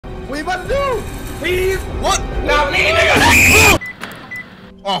What you about to do? Please. What? Not me, nigga.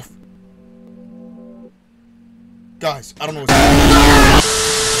 Off. Guys, I don't know what's happening.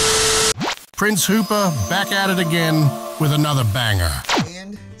 PrinceHooper back at it again with another banger.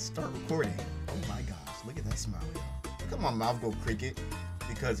 And start recording. Oh my gosh, look at that smile, y'all. Look at my mouth go cricket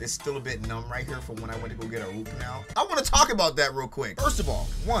because it's still a bit numb right here from when I went to go get a root canal. I want to talk about that real quick. First of all,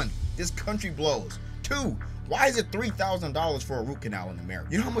 1, this country blows. 2, why is it $3,000 for a root canal in America?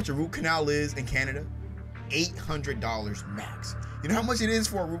 You know how much a root canal is in Canada? $800 max. You know how much it is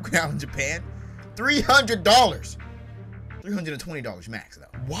for a root canal in Japan? $300. $320 max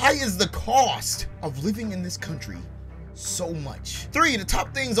though. Why is the cost of living in this country so much? 3, to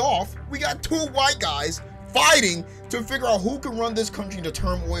top things off, we got 2 white guys fighting to figure out who can run this country into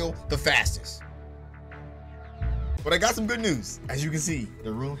turmoil the fastest. But I got some good news. As you can see,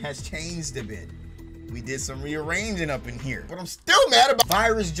 the room has changed a bit. We did some rearranging up in here. But I'm still mad about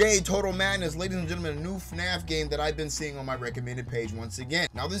Virus J Total Madness. Ladies and gentlemen, a new FNAF game that I've been seeing on my recommended page once again.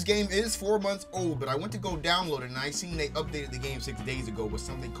 Now this game is 4 months old, but I went to go download it and I seen they updated the game 6 days ago with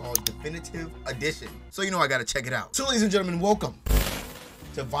something called Definitive Edition. So you know I gotta check it out. So ladies and gentlemen, welcome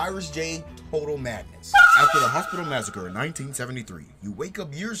to Virus J Total Madness. After the hospital massacre in 1973, you wake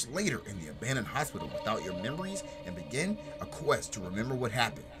up years later in the abandoned hospital without your memories and begin a quest to remember what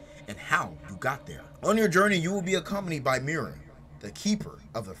happened and how you got there. On your journey, you will be accompanied by Mirror, the keeper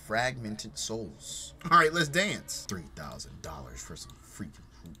of the fragmented souls. All right, let's dance. $3,000 for some freaking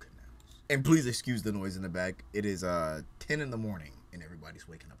root canals. And please excuse the noise in the back. It is 10 in the morning and everybody's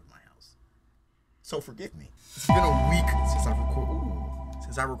waking up in my house. So forgive me. It's been a week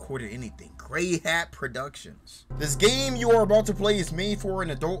since I recorded anything. Gray Hat Productions. This game you are about to play is made for an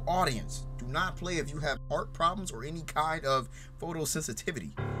adult audience. Do not play if you have heart problems or any kind of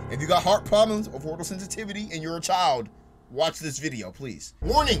photosensitivity. If you got heart problems or photosensitivity and you're a child, watch this video, please.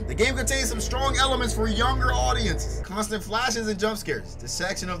 Warning, the game contains some strong elements for younger audiences. Constant flashes and jump scares. This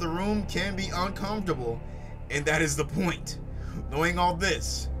section of the room can be uncomfortable, and that is the point. Knowing all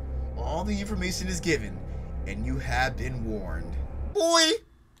this, all the information is given, and you have been warned. Boy,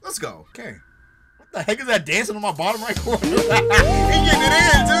 let's go. Okay. What the heck is that dancing on my bottom right corner? He getting it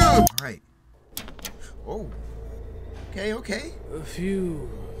in, too. All right. Oh. Okay. A few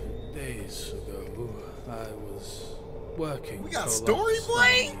days ago, I was working. We got story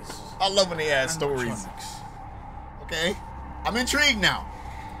play? I love when they add stories. Okay. I'm intrigued now.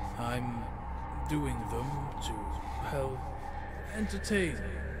 I'm doing them to help entertain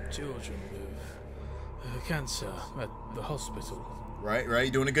children with cancer at the hospital. Right. You're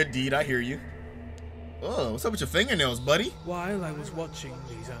doing a good deed. I hear you. Oh, what's up with your fingernails, buddy? While I was watching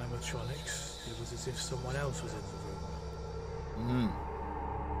these animatronics, it was as if someone else was in the room.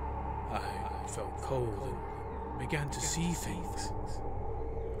 I felt cold and began to see things.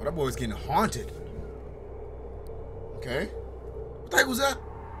 Oh, that boy was getting haunted. Okay. What the heck was that?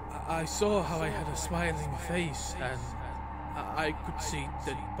 I saw how I had a smiling face, and I could see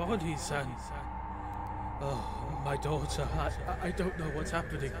dead bodies, and oh, my daughter, I don't know what's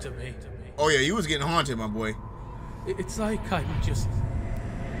happening to me. Oh yeah, you was getting haunted, my boy. It's like I'm just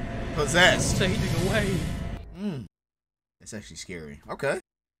possessed, fading away. That's actually scary. Okay.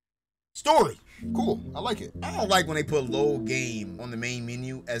 Story. Cool. I like it. I don't like when they put load game on the main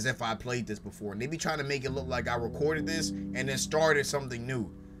menu as if I played this before. And they be trying to make it look like I recorded this and then started something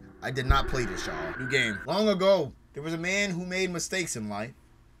new. I did not play this, y'all. New game. Long ago, there was a man who made mistakes in life.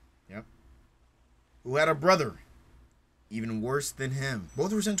 Yep. Who had a brother even worse than him.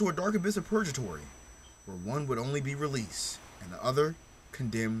 Both were sent to a dark abyss of purgatory, where one would only be released and the other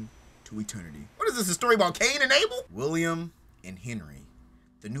condemned to eternity. What is this, a story about Cain and Abel? William and Henry.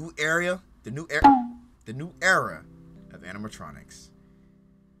 The new era of animatronics.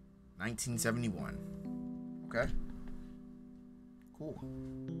 1971. Okay. Cool.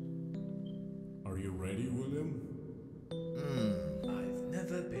 Are you ready, William? I've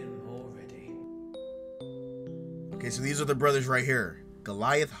never been more ready. Okay, so these are the brothers right here.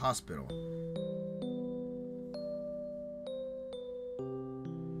 Goliath Hospital.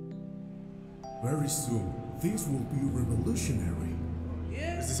 Very soon, this will be revolutionary.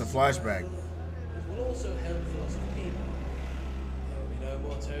 Yes. Is this a flashback? It will also help lots of people. There will be no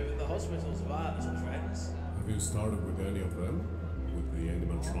more over the hospitals of our little friends. Have you started with any of them? With the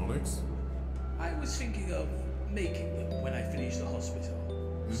animatronics? I was thinking of making them when I finish the hospital.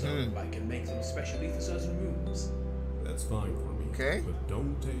 So I can make them especially for certain rooms. That's fine for me. Okay. But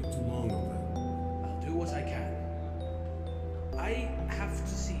don't take too long on that. I'll do what I can. I have to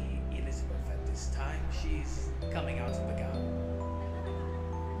see Elizabeth at this time. She's coming out of the gown.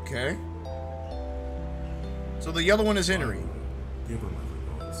 Okay. So the other one is Henry. Give her my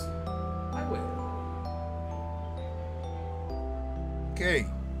regards. Okay,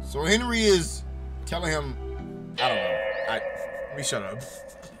 so Henry is telling him, I don't know. Let me shut up.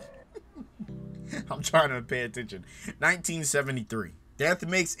 I'm trying to pay attention. 1973. Death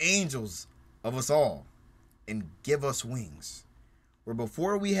makes angels of us all and give us wings. Where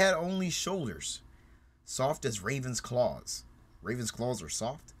before we had only shoulders, soft as raven's claws. Raven's claws are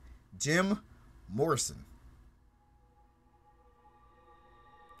soft. Jim Morrison.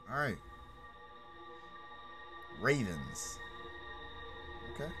 All right. Ravens.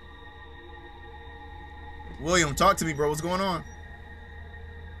 Okay. William, talk to me, bro. What's going on?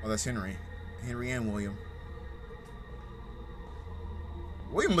 Oh, that's Henry. Henry and William.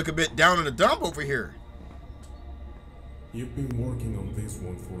 William look a bit down in the dump over here. You've been working on this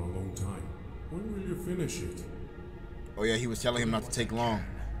one for a long time. When will you finish it? Oh yeah, he was telling him not to take long.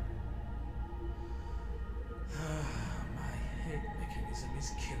 My head mechanism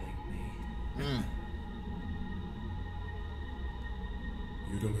is killing me.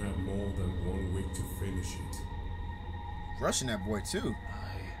 You don't have more than 1 week to finish it. Rushing that boy too. I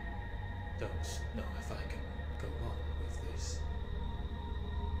don't know if I can go on with this.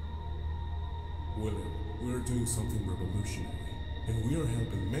 William, we are doing something revolutionary, and we are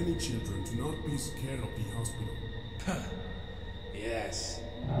helping many children to not be scared of the hospital. Yes,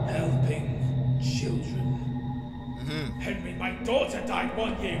 helping children. Henry, my daughter died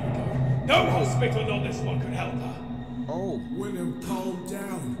 1 year ago. No hospital nor this one could help her. Oh. William, calm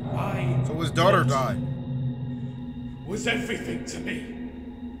down. So his daughter died. Was everything to me.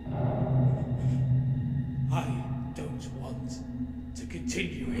 I don't want to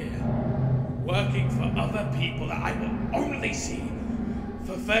continue here, working for other people that I will only see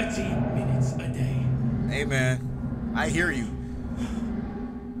for 30 minutes a day. Hey man, I hear you.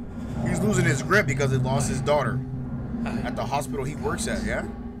 He's losing his grip because he lost his daughter at the hospital he works at, yeah?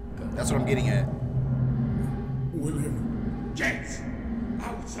 That's what I'm getting at. William, get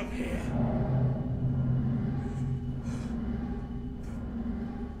out of here.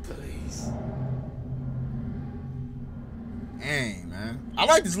 Please. Dang, man. I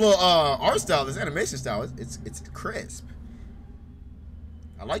like this little art style, this animation style. It's crisp.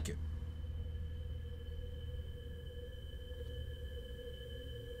 I like it.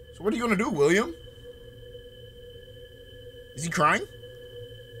 So what are you gonna do, William? Is he crying?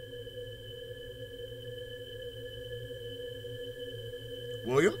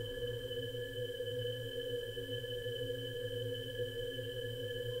 William?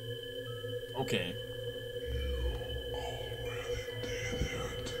 Okay.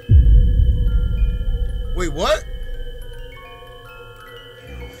 Wait, what?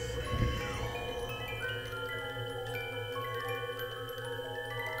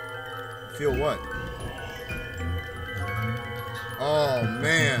 Feel what? Oh,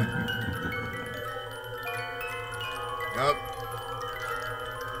 man. Yup.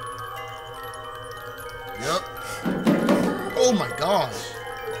 Yup. Oh, my gosh.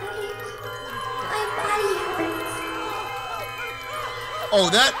 Oh,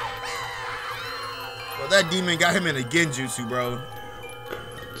 that... Well, that demon got him in a genjutsu, bro.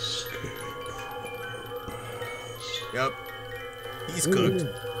 Yep. He's cooked.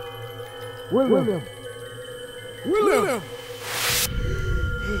 William! William!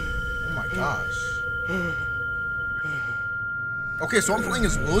 Oh my gosh. Okay, so I'm playing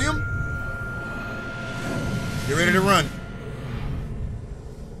as William? Get ready to run.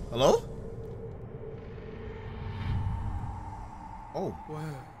 Hello? Oh.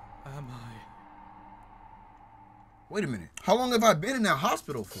 Where am I? Wait a minute. How long have I been in that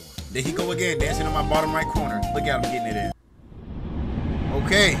hospital for? There he go again, dancing in my bottom right corner. Look at him getting it in.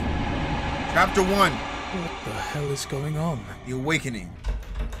 Okay. Chapter 1. What the hell is going on? The Awakening.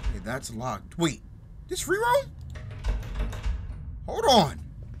 Okay, that's locked. Wait. This free roam? Hold on.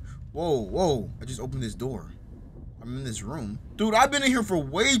 Whoa, whoa. I just opened this door. I'm in this room. Dude, I've been in here for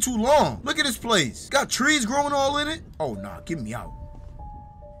way too long. Look at this place. Got trees growing all in it. Oh, nah. Get me out.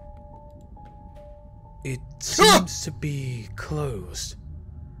 It seems to be closed.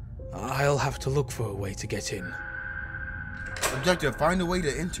 I'll have to look for a way to get in. Objective, find a way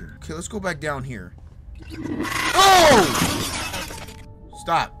to enter. Okay, let's go back down here. Oh!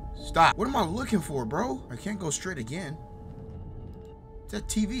 Stop. Stop. What am I looking for, bro? I can't go straight again. It's that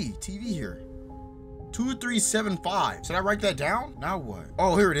TV. TV here. 2375. Should I write that down? Now what?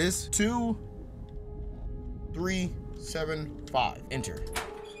 Oh, here it is. 2375. Enter.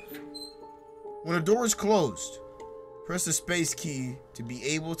 When a door is closed, press the space key to be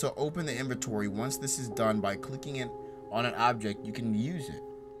able to open the inventory. Once this is done, by clicking it on an object, you can use it.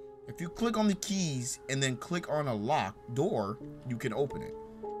 If you click on the keys and then click on a locked door, you can open it.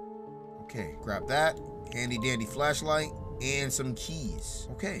 Okay, grab that. Handy dandy flashlight. and some keys.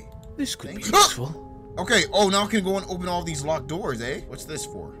 Okay. This could be Thank you. useful. Okay. Oh, now I can go and open all these locked doors, eh? What's this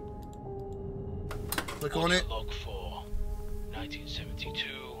for? Click on it. Log 4, 1972,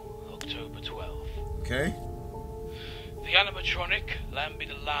 October 12th. Okay. The animatronic, Lambie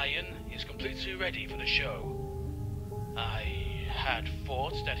the Lion, is completely ready for the show. I had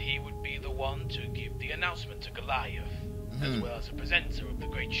thought that he would be the one to give the announcement to Goliath, as well as the presenter of the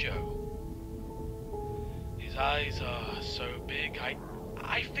great show. His eyes are so big,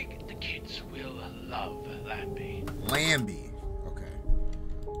 I think the kids will love Lambie. Lambie. Okay.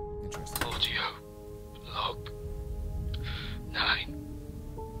 Interesting. Audio log 9.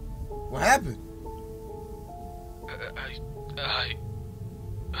 What happened? I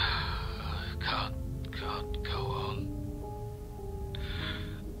can't go on.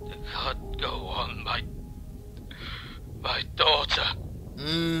 Can't go on. My daughter.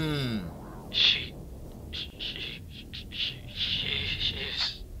 She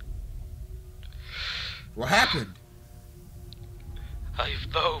is. What happened? I've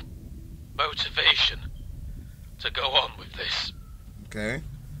no motivation to go on with this. Okay.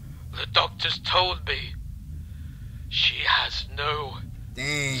 The doctors told me she has no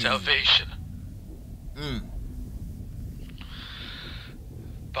salvation.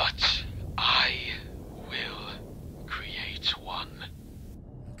 But I will create one.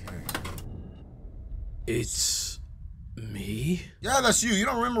 Okay. It's me? Yeah, that's you. You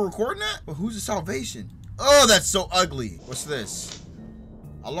don't remember recording that? But who's the salvation? Oh, that's so ugly. What's this?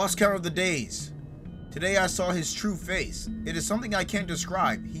 I lost count of the days. Today I saw his true face. It is something I can't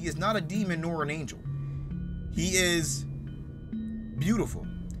describe. He is not a demon nor an angel. He is beautiful.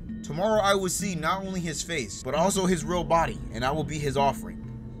 Tomorrow I will see not only his face, but also his real body, and I will be his offering.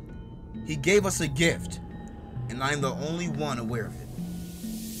 He gave us a gift, and I am the only one aware of it.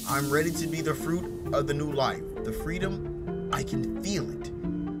 I'm ready to be the fruit of the new life. The freedom, I can feel it.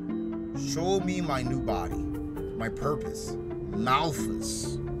 Show me my new body, my purpose.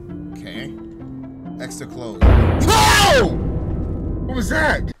 Malphus. Okay. Extra clothes. Whoa! What was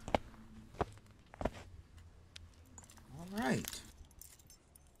that? Alright.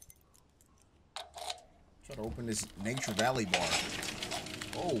 Try to open this Nature Valley bar.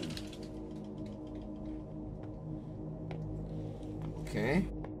 Oh. Okay.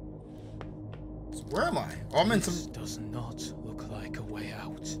 So where am I? Oh, I'm in some... This does not look like a way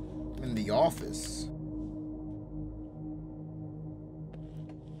out. I'm in the office.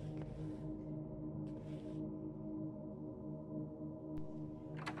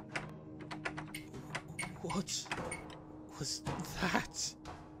 What was that?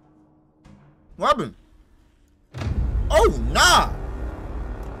 What happened? Oh, nah!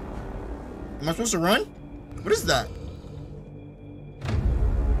 Am I supposed to run? What is that?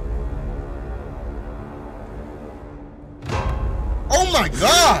 Oh my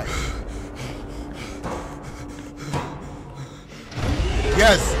god!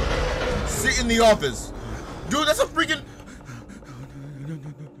 Yes! Sit in the office. Dude, that's a freaking...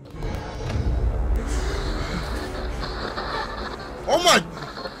 Oh my...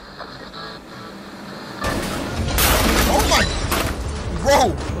 Oh my...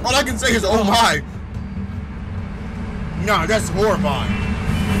 Bro! All I can say is oh my. Nah, that's horrifying.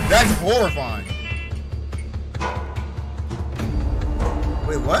 That's horrifying.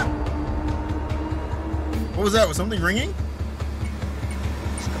 Wait, what? What was that? Was something ringing?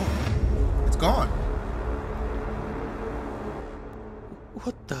 It's gone. It's gone.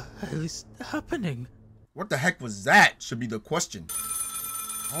 What the hell is happening? What the heck was that? Should be the question.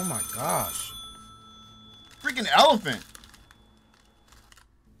 Oh my gosh. Freaking elephant.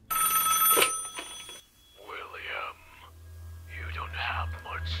 William, you don't have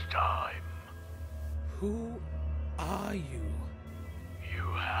much time. Who are you? You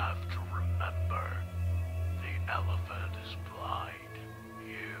have to remember, the elephant is blind.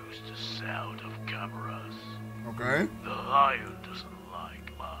 Use the sound of cameras. Okay. The lion doesn't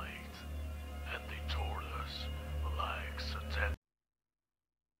like light, and the tortoise likes attention.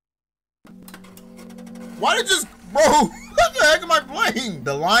 Why did just... Bro, what the heck am I playing?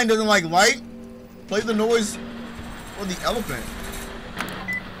 The lion doesn't like light? Play the noise or the elephant.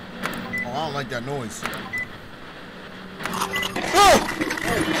 Oh, I don't like that noise. Oh!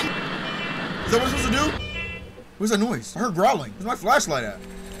 Is that what I'm supposed to do? What's that noise? I heard growling. Where's my flashlight at?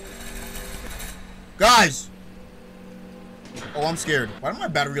 Guys! Oh, I'm scared. Why did my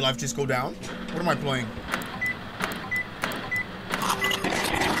battery life just go down? What am I playing?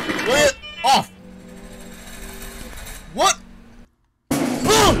 Play it off! What?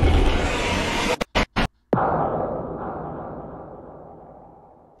 Boom!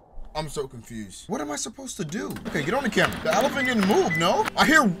 I'm so confused. What am I supposed to do? Okay, get on the camera. The elephant didn't move, no? I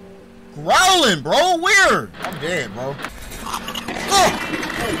hear growling, bro. Where? I'm dead, bro. Oh!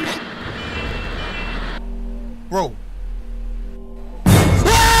 Bro.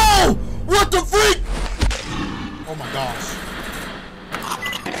 Oh! What the freak? Oh my gosh.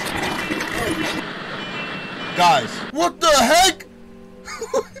 Guys, what the heck?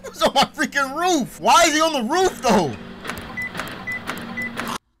 He was on my freaking roof. Why is he on the roof, though?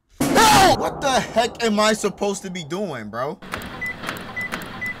 Oh! What the heck am I supposed to be doing, bro?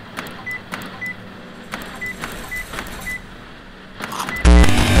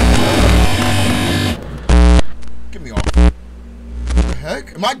 Get me off. What the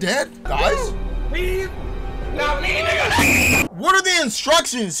heck? Am I dead? Guys? Leave! Now leave, nigga! What are the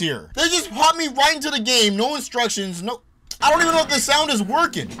instructions here? They just popped me right into the game. No instructions. No. I don't even know if the sound is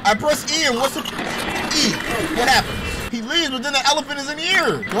working. I press E and what's the E? What happens? He leaves, but then the elephant is in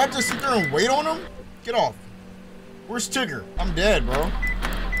here. Do I have to sit there and wait on him? Get off. Where's Tigger? I'm dead, bro.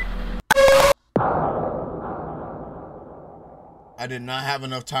 I did not have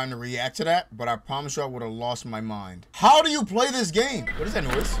enough time to react to that, but I promise you I would have lost my mind. How do you play this game? What is that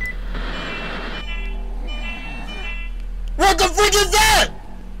noise? What the freak is that?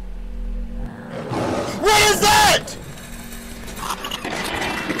 What is that?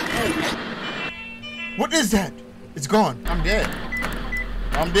 What is that? It's gone. I'm dead.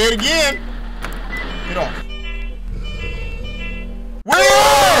 I'm dead again. Get off.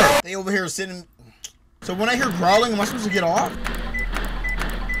 Where? They over here sitting. So when I hear growling, am I supposed to get off?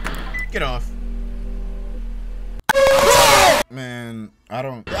 Get off. Man, I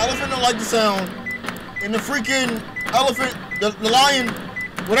don't. The elephant don't like the sound. And the freaking elephant, the lion,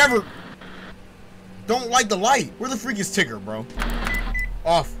 whatever, don't like the light. Where the freak is Tigger, bro?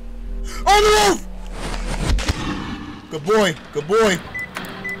 Off. On the roof! Good boy, good boy.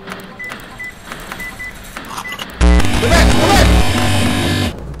 Go back, go back!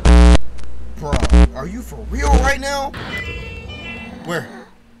 Bro, are you for real right now? Where?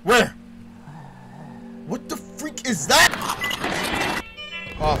 Where? What the freak is that?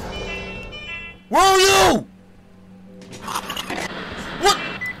 Off. Where are you? What?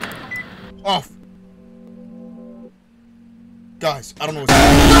 Off. Guys, I don't know what's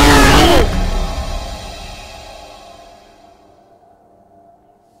happening. No!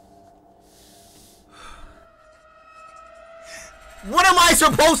 What am I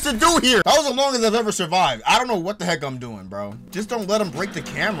supposed to do here? That was the longest I've ever survived. I don't know what the heck I'm doing, bro. Just don't let him break the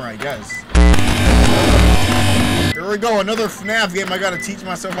camera, I guess. Here we go, another FNAF game I gotta teach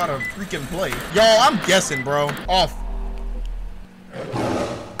myself how to freaking play. Y'all, I'm guessing, bro. Off.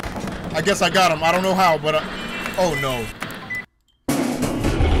 I guess I got him. I don't know how, but oh no.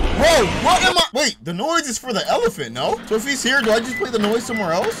 Bro, what am I? Wait, the noise is for the elephant, no? So if he's here, do I just play the noise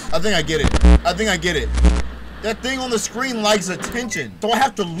somewhere else? I think I get it. I think I get it. That thing on the screen likes attention, so I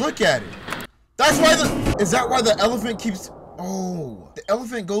have to look at it. That's why is that why the elephant keeps, oh, the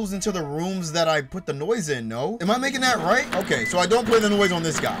elephant goes into the rooms that I put the noise in, no? Am I making that right? Okay, so I don't play the noise on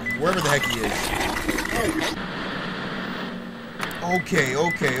this guy, wherever the heck he is. Okay,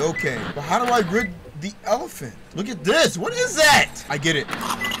 okay, okay. But how do I rid the elephant? Look at this, what is that? I get it.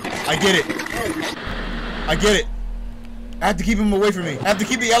 I get it. I get it. I have to keep him away from me. I have to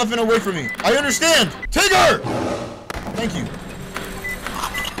keep the elephant away from me. I understand. Tigger! Thank you.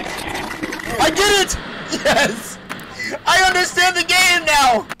 I get it! Yes! I understand the game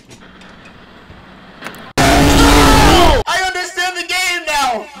now! No! I understand the game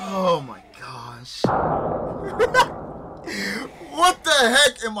now! Oh my gosh. What the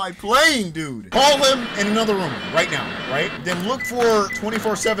heck am I playing, dude? Call him in another room right now, right? Then look for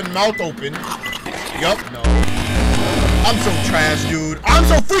 24/7 mouth open. Yup, no. I'm so trash, dude. I'm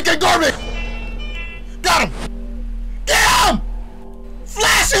so freaking garbage! Got him! Get him!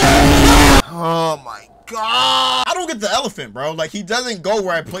 Flash him! Oh my god! I don't get the elephant, bro. Like, he doesn't go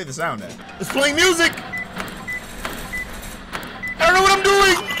where I play the sound at. It's playing music! I don't know what I'm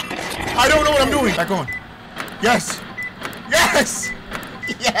doing! I don't know what I'm doing! Back on. Yes! Yes!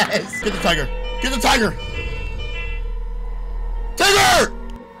 Yes! Get the tiger! Get the tiger! Tiger!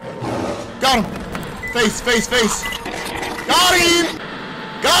 Got him! Face, face, face! Got him!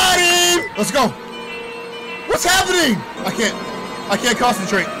 Got him! Let's go! What's happening? I can't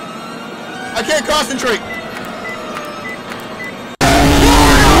concentrate. I can't concentrate.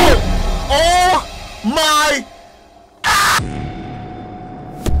 Oh my!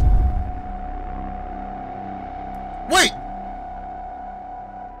 Wait!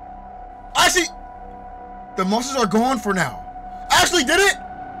 Actually, the monsters are gone for now. I actually did it?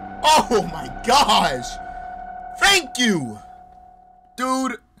 Oh my gosh! Thank you!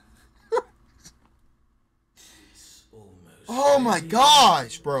 Dude, my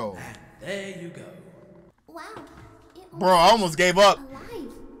gosh, bro. There you go. Wow. Bro, I almost gave up.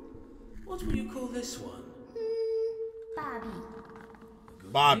 Alive. What will you call this one? Bobby.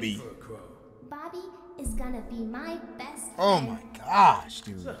 Bobby. For a crow. Bobby is gonna be my best friend. Oh my gosh,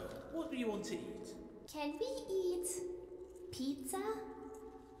 dude. So, what do you want to eat? Can we eat pizza?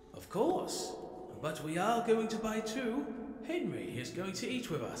 Of course. But we are going to buy two. Henry is going to eat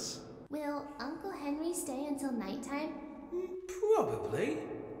with us. Will Uncle Henry stay until nighttime? Probably.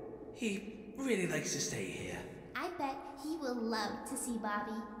 He really likes to stay here. I bet he will love to see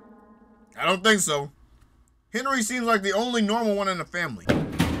Bobby. I don't think so. Henry seems like the only normal one in the family.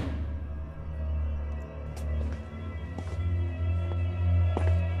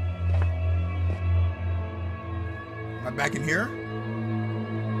 Am I back in here?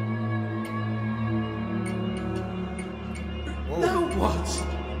 Whoa. Now what?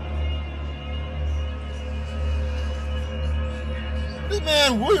 This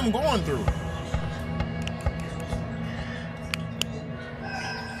man William going through?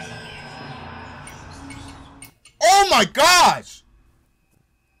 Oh my gosh!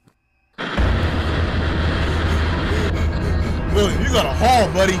 William, you got a haul,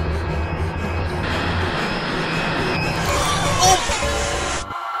 buddy. Oh.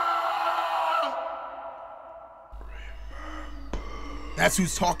 That's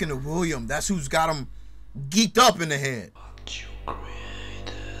who's talking to William. That's who's got him geeked up in the head.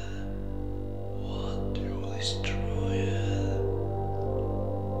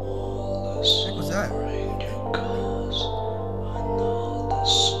 What was that?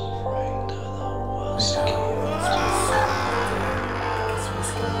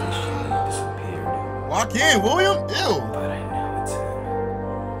 Walk in, William. Ew. But I know it's him.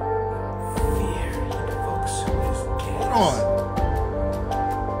 Fear he provokes his kids. Hold on.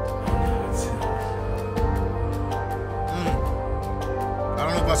 I know it's him. I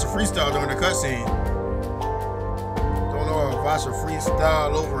don't know if I should freestyle during the cutscene. Don't know if I should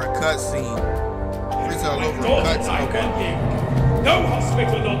freestyle over a cutscene. Freestyle over a cutscene. Okay. No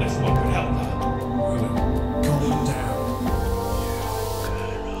hospital on this one could help her. William, calm down.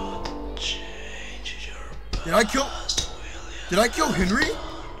 Did I kill Henry?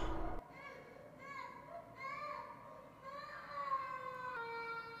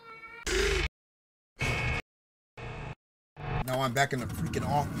 Now I'm back in the freaking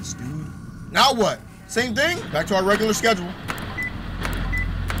office, dude. Now what? Same thing? Back to our regular schedule.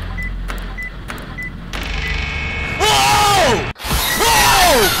 Oh!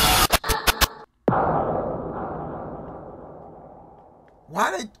 Oh!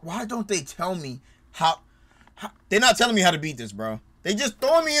 Why don't they tell me how they're not telling me how to beat this, bro. They just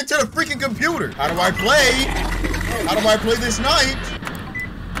throwing me into the freaking computer. How do I play? How do I play this night?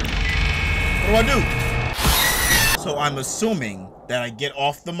 What do I do? So I'm assuming that I get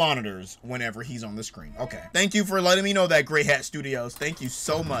off the monitors whenever he's on the screen. Okay. Thank you for letting me know that, Grey Hat Studios. Thank you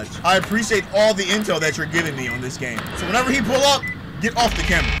so much. I appreciate all the intel that you're giving me on this game. So whenever he pull up, get off the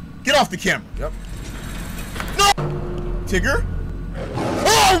camera. Get off the camera. Yep. No! Tigger?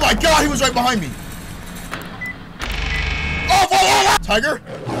 Oh my God, he was right behind me. Oh, Tiger?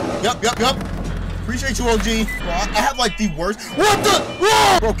 Yep. Appreciate you, OG. Bro, I have like the worst. What the?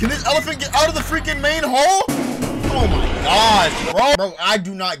 Whoa! Bro, can this elephant get out of the freaking main hall? Oh my gosh, bro. Bro, I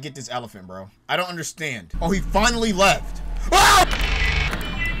do not get this elephant, bro. I don't understand. Oh, he finally left. Ah!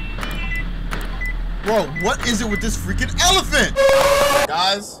 Bro, what is it with this freaking elephant?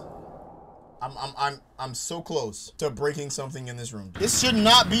 Guys, I'm so close to breaking something in this room. This should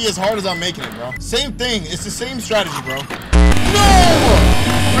not be as hard as I'm making it, bro. Same thing. It's the same strategy, bro. No!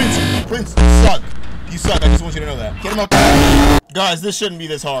 Prince, you suck. You suck. I just want you to know that. Get him up there. Guys, this shouldn't be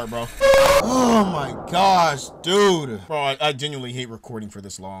this hard, bro. Oh my gosh, dude. Bro, I genuinely hate recording for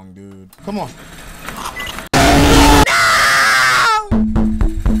this long, dude. Come on. No!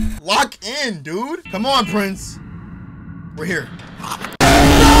 Lock in, dude. Come on, Prince. We're here.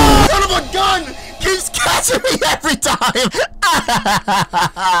 No! Son of a gun! Keeps catching me every time.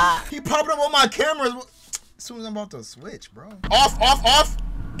 He popped up on my camera as soon as I'm about to switch, bro. Off.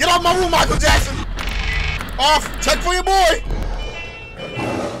 Get off my room, Michael Jackson. Off. Check for your boy.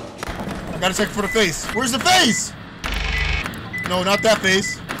 I gotta check for the face. Where's the face? No, not that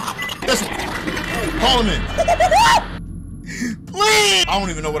face. This one. Call him in. Please. I don't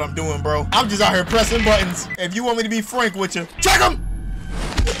even know what I'm doing, bro. I'm just out here pressing buttons. If you want me to be frank with you, check him.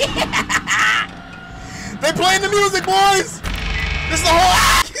 They playing the music, boys. This is the whole.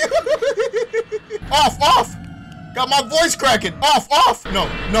 Off. Got my voice cracking. Off. No.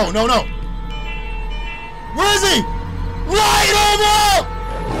 Where is he? Right over!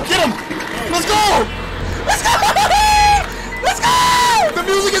 Get him! Let's go!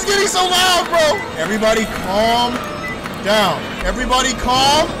 be so loud, bro? Everybody calm down. Everybody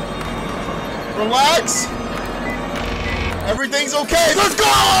calm. Relax. Everything's okay. Let's go!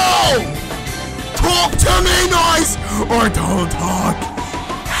 Talk to me nice or don't talk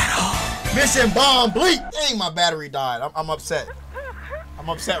at all. Mission bomb bleep. Dang, my battery died. I'm upset. I'm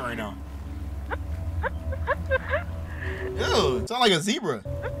upset right now. Ew, it sounds like a zebra.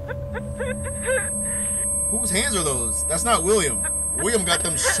 Whose hands are those? That's not William. William got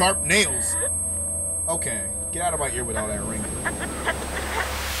them sharp nails. Okay, get out of my ear with all that ring.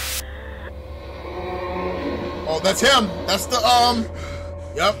 Oh, that's him. That's the,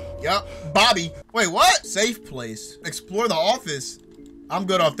 Yep, Bobby. Wait, what? Safe place. Explore the office. I'm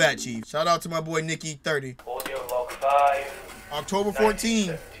good off that, Chief. Shout out to my boy Nikki 30. Audio log 5. October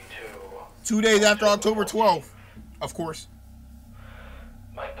 14th. 2 days after October 12th. Of course.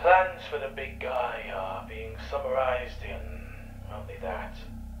 My plans for the big guy are being summarized in only that.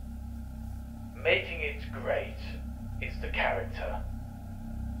 Making it great is the character,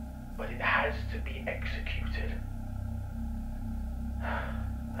 but it has to be executed.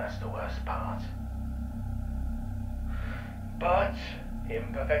 That's the worst part. But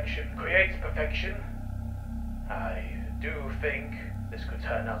imperfection creates perfection. I do think this could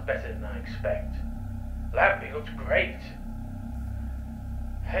turn out better than I expect. Lambie looks great.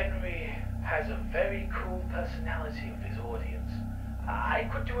 Henry has a very cool personality with his audience. I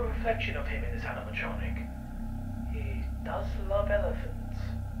could do a reflection of him in this animatronic. He does love elephants.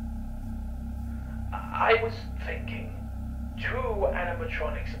 I was thinking, 2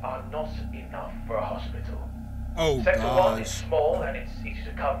 animatronics are not enough for a hospital. Oh, Sector 1 is gosh. small and it's easy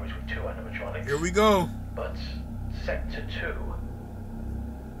to coverage with 2 animatronics. Here we go. But Sector 2,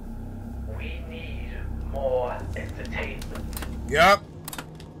 we need more entertainment. Yep.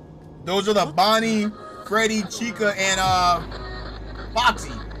 Those are the Bonnie, Freddy, Chica, and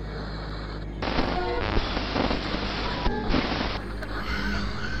Foxy.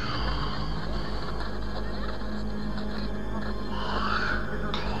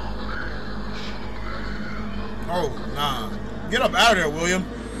 Oh, nah. Get up out of there, William.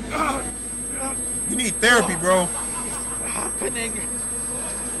 You need therapy, bro. What's happening?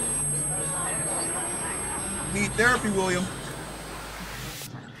 You need therapy, William.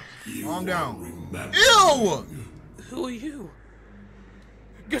 Calm down. Ew! Who are you?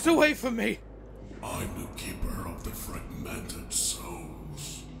 Get away from me! I'm the keeper of the fragmented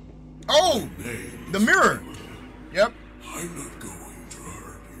souls. Oh! The mirror! Yep. I'm not going to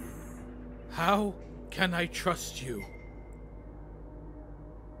hurt you. How can I trust you?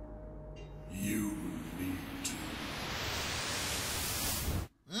 You need to.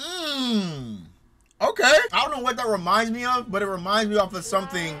 Okay. I don't know what that reminds me of, but it reminds me of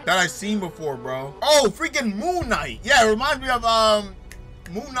something that I've seen before, bro. Oh, freaking Moon Knight. Yeah, it reminds me of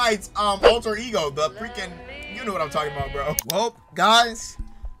Moon Knight's alter ego. The freaking, you know what I'm talking about, bro. Well, guys,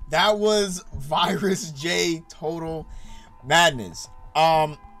 that was Virus J Total Madness.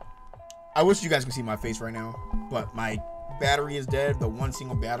 I wish you guys could see my face right now, but my battery is dead. The one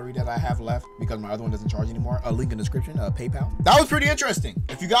single battery that I have left because my other one doesn't charge anymore. A link in the description, PayPal. That was pretty interesting.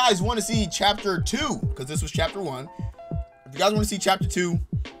 If you guys want to see chapter 2, because this was chapter 1, if you guys want to see chapter 2,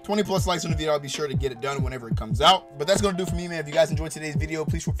 20 plus likes on the video, I'll be sure to get it done whenever it comes out. But that's gonna do for me, man. If you guys enjoyed today's video,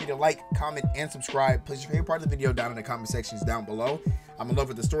 please feel free to like, comment, and subscribe. Place your favorite part of the video down in the comment sections down below. I'm in love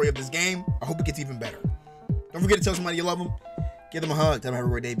with the story of this game. I hope it gets even better. Don't forget to tell somebody you love them. Give them a hug. Tell them have a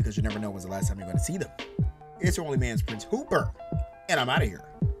great day, because you never know when's the last time you're gonna see them. It's your only man's PrinceHooper, and I'm out of here.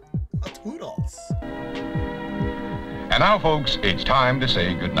 Toodles. And now, folks, it's time to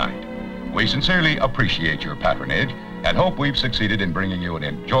say goodnight. We sincerely appreciate your patronage and hope we've succeeded in bringing you an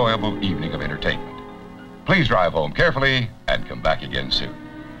enjoyable evening of entertainment. Please drive home carefully and come back again soon.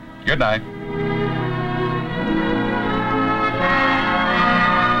 Good night.